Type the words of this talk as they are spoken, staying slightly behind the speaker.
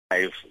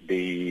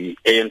the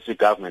ANC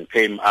government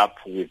came up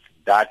with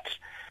that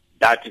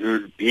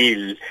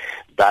bill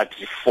that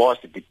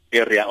forced the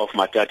area of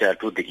Matatiele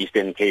to the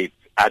Eastern Cape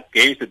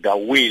against the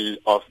will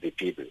of the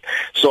people.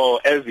 So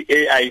as the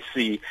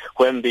AIC,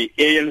 when the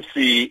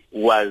ANC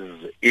was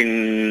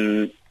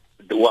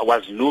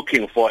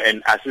looking for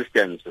an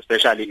assistance,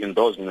 especially in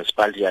those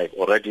municipalities I've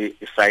already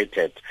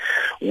cited,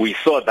 we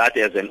saw that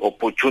as an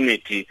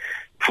opportunity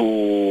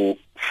to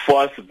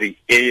force the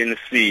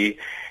ANC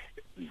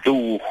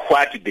do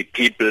what the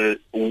people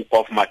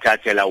of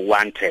Matatiele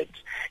wanted.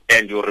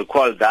 And you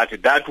recall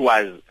that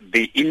was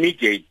the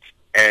immediate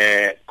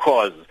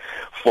cause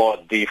for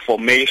the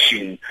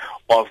formation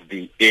of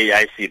the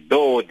AIC,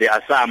 though there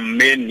are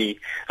many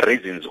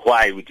reasons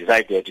why we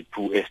decided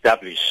to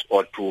establish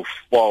or to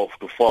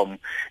form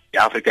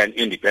the African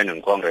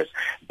Independent Congress.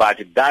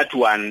 But that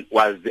one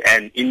was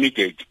an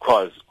immediate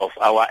cause of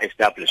our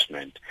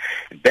establishment.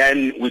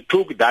 Then we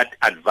took that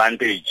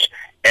advantage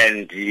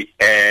and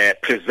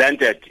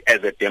presented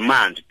as a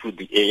demand to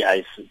the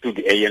AIC, to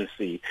the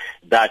ANC,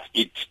 that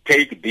it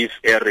take this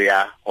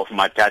area of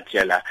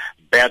Matatiele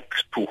back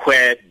to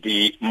where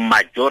the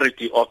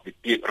majority of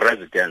the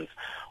residents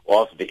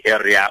of the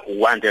area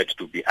wanted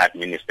to be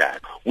administered.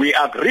 We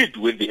agreed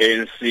with the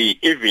ANC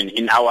even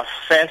in our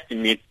first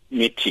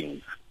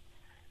meeting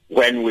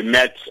when we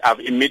met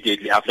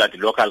immediately after the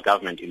local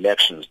government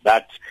elections,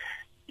 that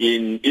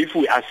if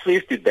we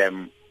assisted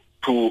them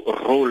to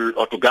rule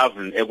or to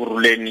govern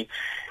Ekurhuleni,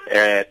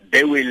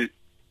 they will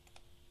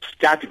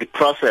start the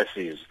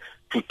processes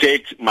to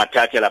take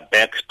Matatiele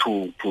back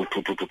to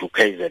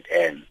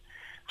KZN.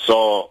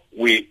 So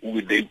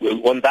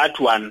on that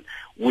one,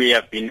 we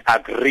have been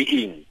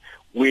agreeing.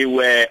 We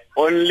were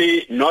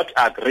only not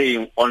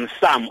agreeing on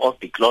some of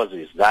the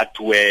clauses that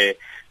were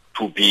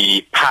to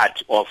be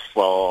part of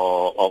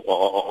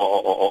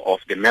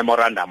the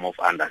memorandum of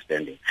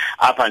understanding.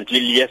 Up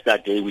until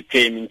yesterday, we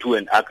came into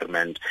an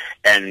agreement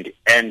and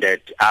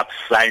ended up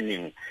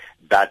signing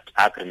that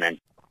agreement.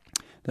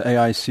 The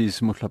AIC's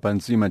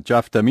Muhlabanzima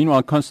Jafta.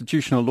 Meanwhile,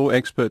 constitutional law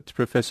expert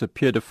Professor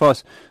Pierre de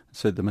Vos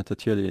said the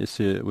Matatiele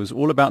issue was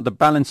all about the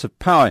balance of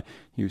power.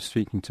 He was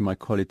speaking to my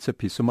colleague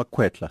Tsepiso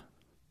Makwetla.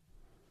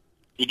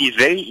 It is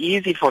very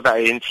easy for the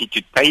ANC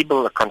to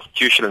table a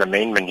constitutional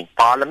amendment in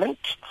Parliament,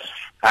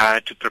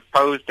 to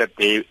propose that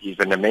there is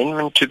an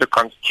amendment to the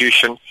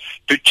Constitution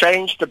to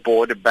change the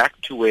border back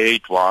to where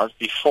it was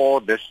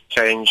before this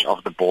change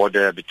of the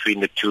border between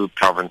the two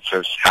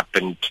provinces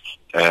happened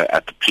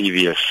at the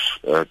previous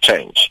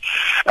change.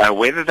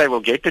 Whether they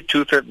will get the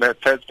two-thirds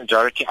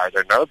majority, I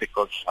don't know,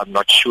 because I'm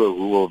not sure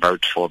who will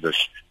vote for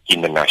this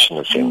in the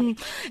National Assembly.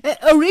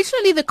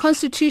 Originally, the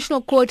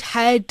Constitutional Court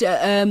had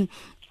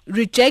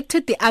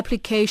rejected the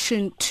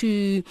application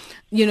to,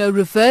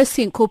 reverse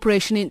the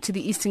incorporation into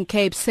the Eastern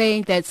Cape,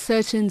 saying that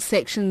certain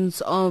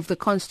sections of the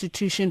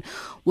Constitution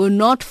were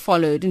not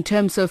followed in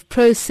terms of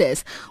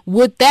process.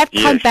 Would that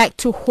come back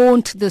to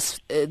haunt this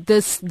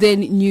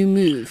then new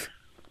move?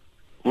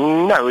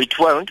 No, it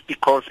won't,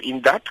 because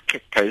in that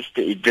case,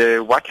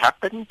 what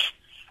happened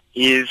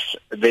is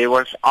there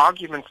was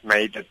arguments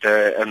made that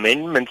the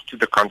amendments to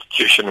the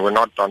Constitution were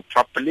not done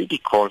properly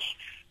because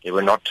there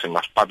were not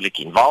enough public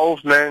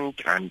involvement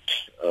and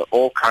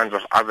all kinds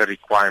of other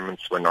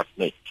requirements were not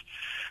met.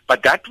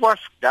 But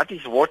that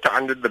is water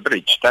under the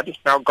bridge. That is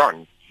now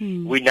gone.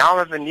 We now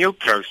have a new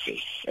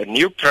process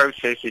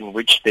in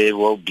which there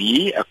will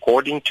be,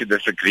 according to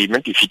this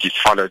agreement, if it is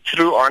followed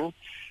through on,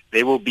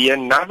 there will be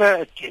another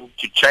attempt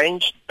to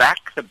change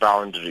back the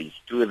boundaries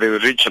to the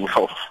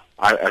original,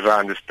 as I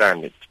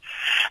understand it.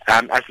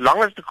 As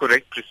long as the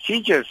correct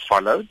procedure is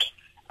followed,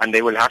 and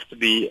there will have to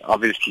be,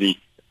 obviously,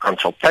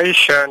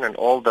 consultation and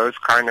all those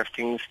kind of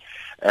things,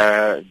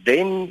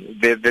 then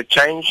the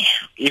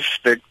change, if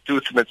the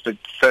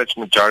two-thirds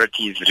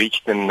majority is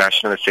reached in the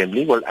National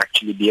Assembly, will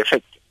actually be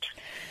effective.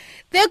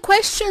 There are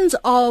questions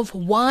of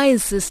why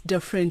is this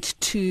different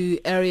to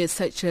areas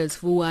such as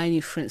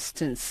Vuwani, for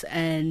instance,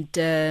 and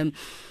there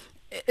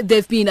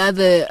have been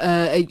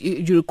other,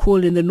 you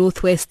recall in the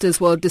Northwest as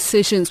well,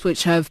 decisions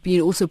which have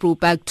been also brought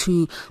back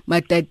to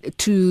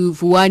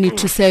Vuwani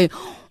to say,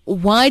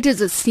 why does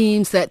it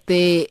seem that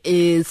there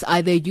is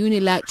either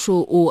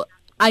unilateral or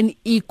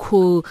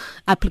unequal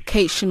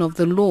application of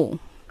the law?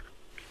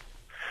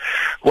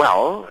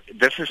 Well,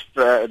 this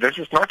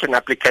is not an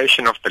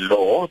application of the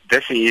law.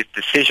 This is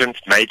decisions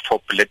made for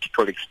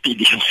political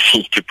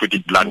expediency, to put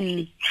it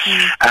bluntly.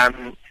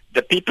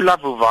 The people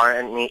of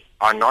Vuwani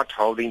are not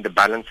holding the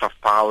balance of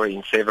power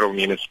in several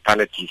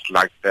municipalities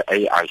like the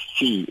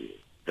AIC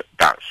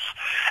does.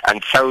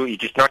 And so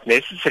it is not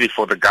necessary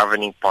for the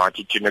governing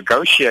party to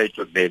negotiate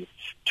with them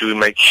to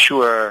make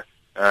sure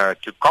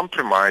to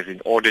compromise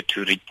in order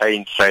to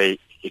retain, say,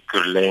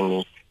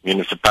 Ekurhuleni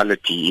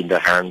municipality in the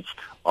hands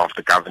of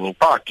the governing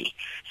party.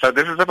 So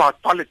this is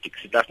about politics.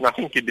 It has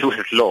nothing to do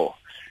with law.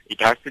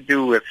 It has to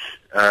do with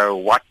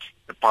what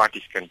the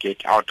parties can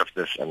get out of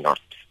this and not.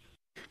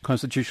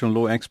 Constitutional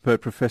law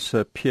expert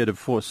Professor Pierre de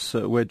Vos.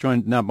 We're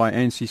joined now by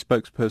ANC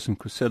spokesperson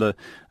Kusela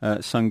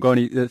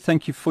Sangoni.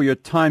 Thank you for your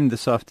time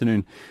this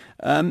afternoon.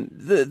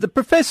 The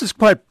professor's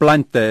quite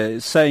blunt there,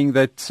 saying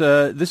that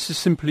this is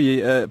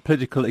simply a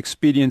political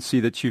expediency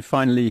that you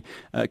finally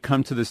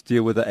come to this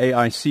deal with the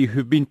AIC,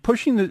 who've been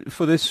pushing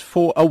for this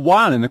for a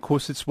while, and of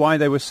course it's why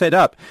they were set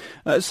up.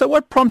 So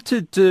what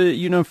prompted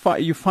you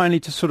finally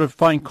to sort of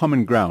find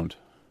common ground?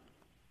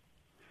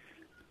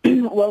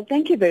 Well,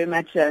 thank you very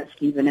much,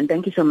 Stephen, and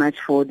thank you so much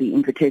for the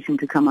invitation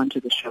to come onto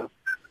the show.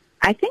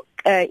 I think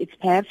it's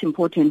perhaps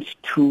important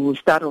to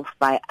start off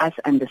by us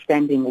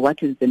understanding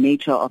what is the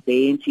nature of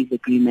the ANC's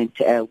agreement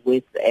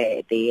with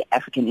the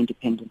African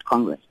Independent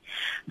Congress.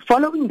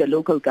 Following the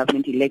local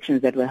government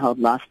elections that were held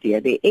last year,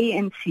 the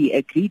ANC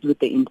agreed with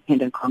the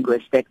Independent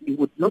Congress that we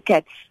would look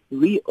at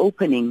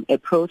reopening a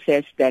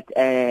process that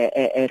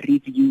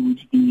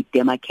reviews the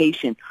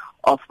demarcation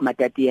of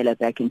Matatiele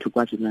back into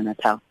KwaZulu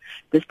Natal.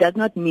 This does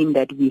not mean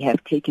that we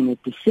have taken a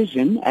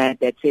decision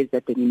that says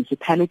that the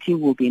municipality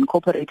will be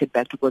incorporated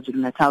back to KwaZulu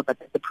Natal, but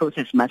that the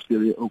process must be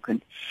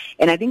reopened.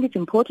 And I think it's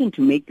important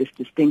to make this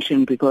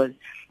distinction because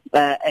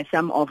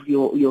some of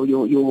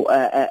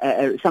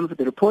some of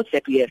the reports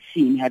that we have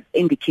seen have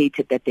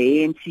indicated that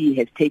the ANC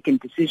has taken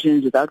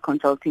decisions without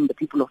consulting the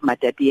people of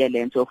Matatiele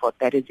and so forth.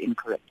 That is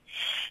incorrect.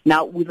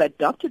 Now, we've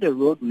adopted a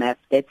roadmap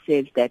that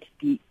says that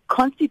the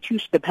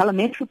constitution, the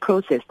parliamentary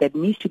process that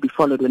needs to be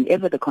followed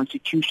whenever the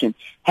constitution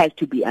has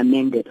to be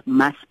amended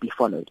must be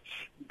followed.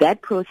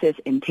 That process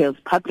entails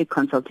public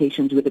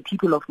consultations where the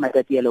people of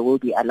Matatiele will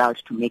be allowed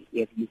to make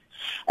their views.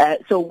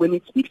 So when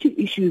it speaks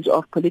to issues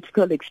of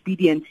political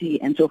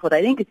expediency and so forth,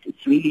 I think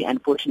it's really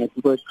unfortunate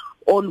because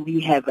all we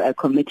have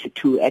committed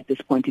to at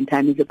this point in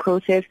time is a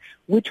process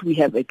which we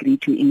have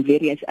agreed to in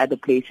various other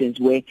places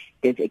where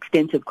there's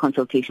extensive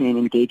consultation and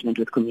engagement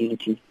with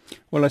communities.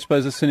 Well, I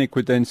suppose a cynic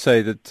would then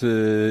say that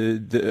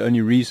the only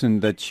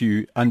reason that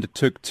you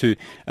undertook to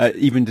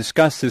even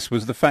discuss this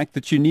was the fact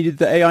that you needed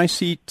the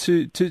AIC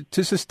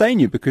to sustain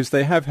you, because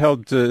they have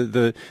held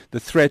the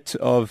threat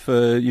of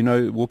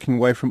walking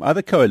away from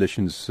other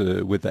coalitions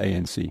with the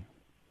ANC.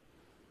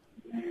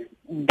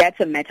 That's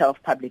a matter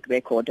of public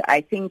record.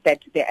 I think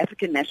that the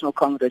African National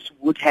Congress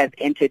would have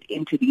entered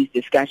into these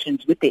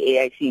discussions with the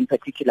AIC in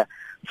particular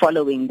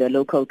following the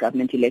local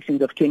government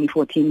elections of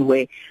 2014,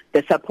 where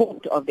the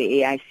support of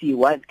the AIC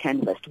was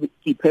canvassed with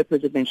the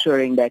purpose of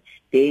ensuring that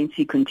the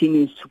ANC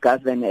continues to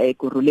govern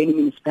Kuruleni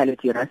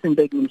Municipality,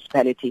 Rustenburg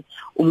Municipality,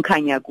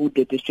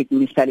 Umkhanyakude District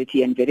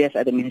Municipality, and various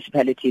other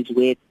municipalities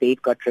where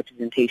they've got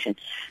representation.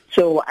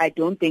 So I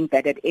don't think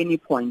that at any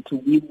point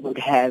we would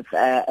have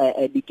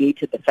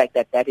negated the fact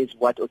that that is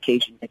what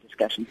occasioned the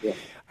discussion here.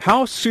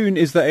 How soon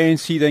is the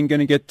ANC then going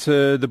to get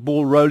the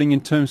ball rolling in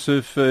terms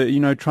of,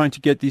 trying to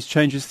get these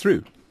changes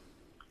through?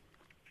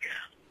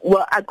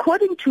 Well,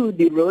 according to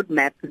the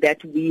roadmap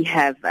that we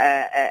have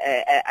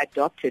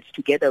adopted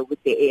together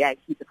with the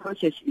AIC, the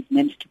process is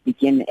meant to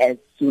begin as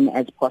soon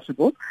as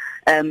possible.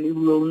 We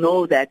will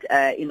know that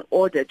in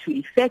order to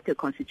effect a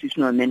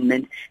constitutional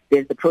amendment,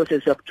 there's the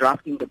process of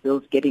drafting the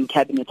bills, getting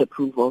cabinet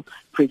approval,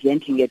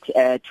 presenting it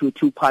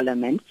to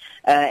Parliament,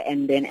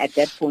 and then at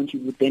that point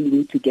you would then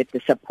need to get the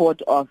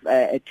support of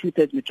a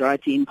two-thirds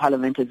majority in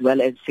Parliament as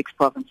well as 6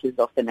 provinces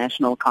of the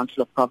National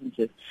Council of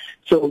Provinces.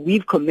 So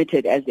we've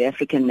committed as the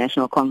African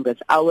National Congress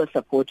our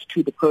support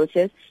to the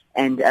process,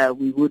 and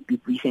we would be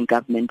briefing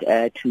government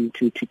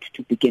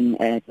to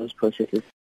begin those processes.